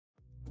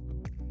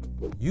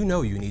You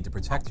know you need to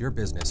protect your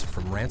business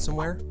from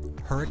ransomware,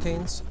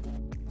 hurricanes,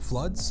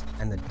 floods,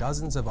 and the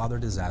dozens of other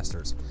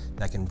disasters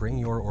that can bring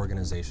your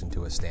organization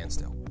to a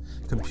standstill.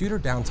 Computer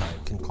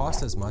downtime can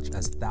cost as much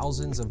as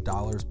thousands of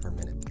dollars per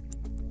minute.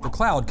 The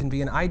cloud can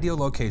be an ideal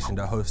location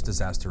to host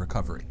disaster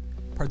recovery,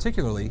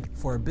 particularly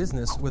for a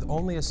business with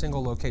only a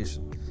single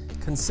location.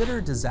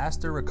 Consider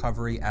disaster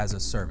recovery as a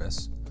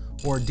service,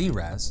 or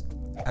DRaaS,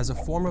 as a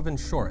form of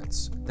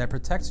insurance that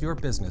protects your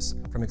business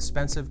from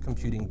expensive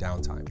computing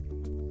downtime.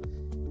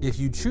 If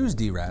you choose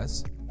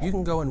DRaaS, you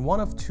can go in one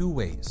of two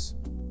ways.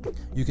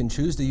 You can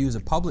choose to use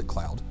a public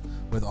cloud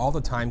with all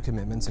the time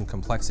commitments and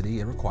complexity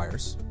it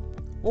requires,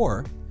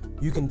 or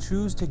you can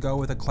choose to go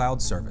with a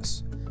cloud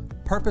service,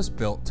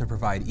 purpose-built to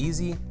provide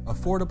easy,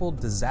 affordable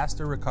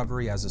disaster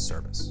recovery as a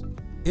service.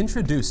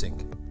 Introducing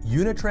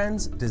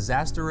Unitrends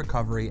Disaster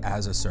Recovery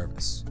as a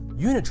Service.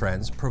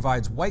 Unitrends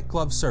provides white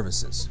glove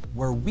services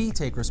where we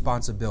take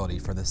responsibility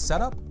for the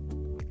setup,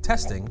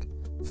 testing,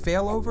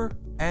 failover,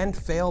 and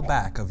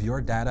failback of your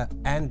data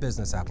and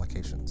business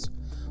applications,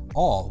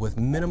 all with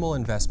minimal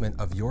investment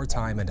of your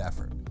time and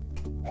effort.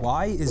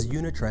 Why is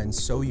Unitrends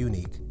so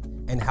unique,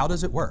 and how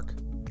does it work?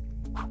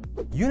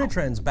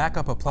 Unitrends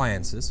backup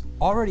appliances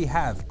already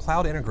have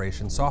cloud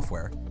integration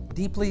software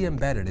deeply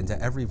embedded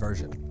into every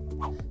version.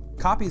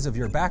 Copies of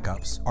your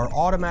backups are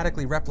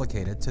automatically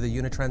replicated to the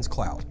Unitrends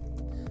cloud.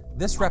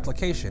 This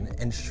replication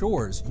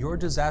ensures your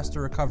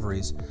disaster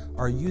recoveries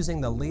are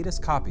using the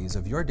latest copies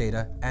of your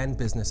data and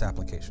business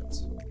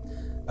applications.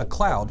 A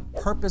cloud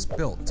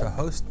purpose-built to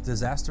host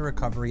disaster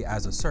recovery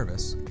as a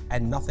service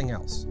and nothing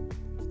else.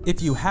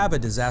 If you have a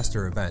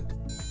disaster event,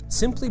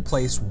 simply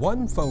place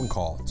one phone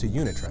call to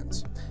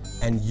Unitrends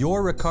and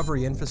your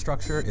recovery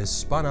infrastructure is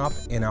spun up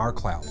in our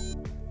cloud.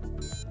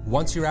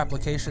 Once your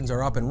applications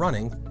are up and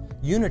running,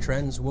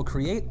 Unitrends will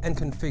create and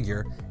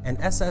configure an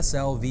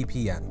SSL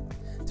VPN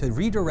to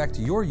redirect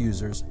your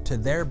users to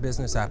their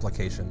business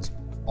applications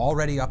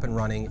already up and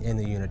running in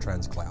the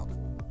Unitrends cloud.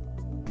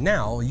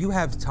 Now you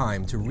have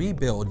time to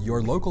rebuild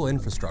your local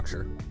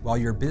infrastructure while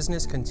your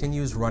business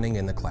continues running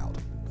in the cloud.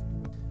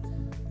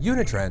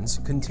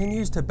 Unitrends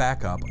continues to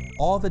back up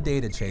all the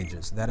data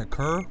changes that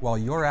occur while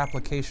your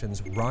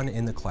applications run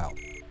in the cloud.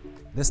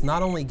 This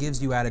not only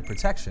gives you added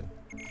protection,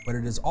 but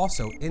it is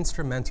also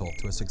instrumental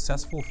to a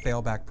successful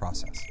failback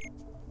process.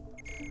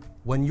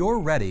 When you're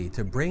ready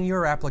to bring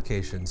your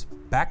applications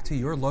back to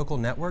your local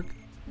network,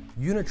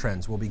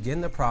 Unitrends will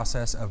begin the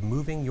process of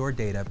moving your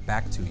data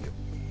back to you.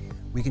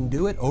 We can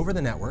do it over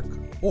the network,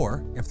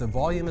 or if the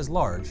volume is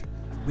large,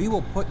 we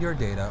will put your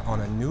data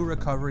on a new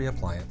recovery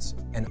appliance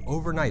and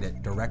overnight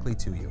it directly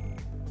to you.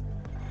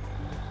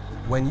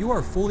 When you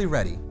are fully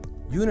ready,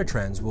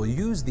 Unitrends will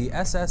use the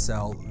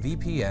SSL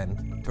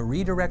VPN to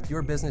redirect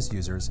your business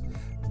users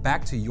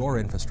back to your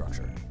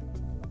infrastructure.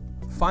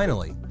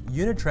 Finally,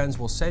 Unitrends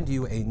will send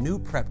you a new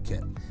prep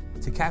kit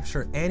to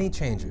capture any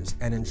changes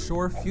and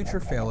ensure future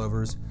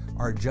failovers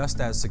are just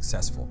as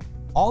successful.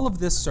 All of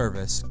this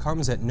service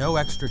comes at no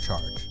extra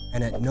charge,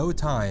 and at no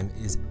time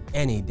is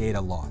any data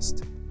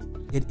lost.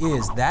 It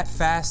is that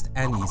fast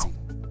and easy.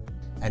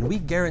 And we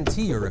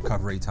guarantee your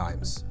recovery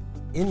times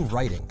in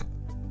writing.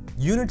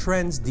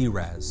 Unitrends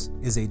DRaaS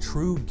is a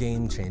true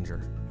game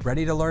changer.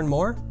 Ready to learn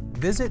more?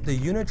 Visit the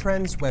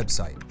Unitrends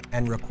website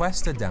and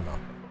request a demo.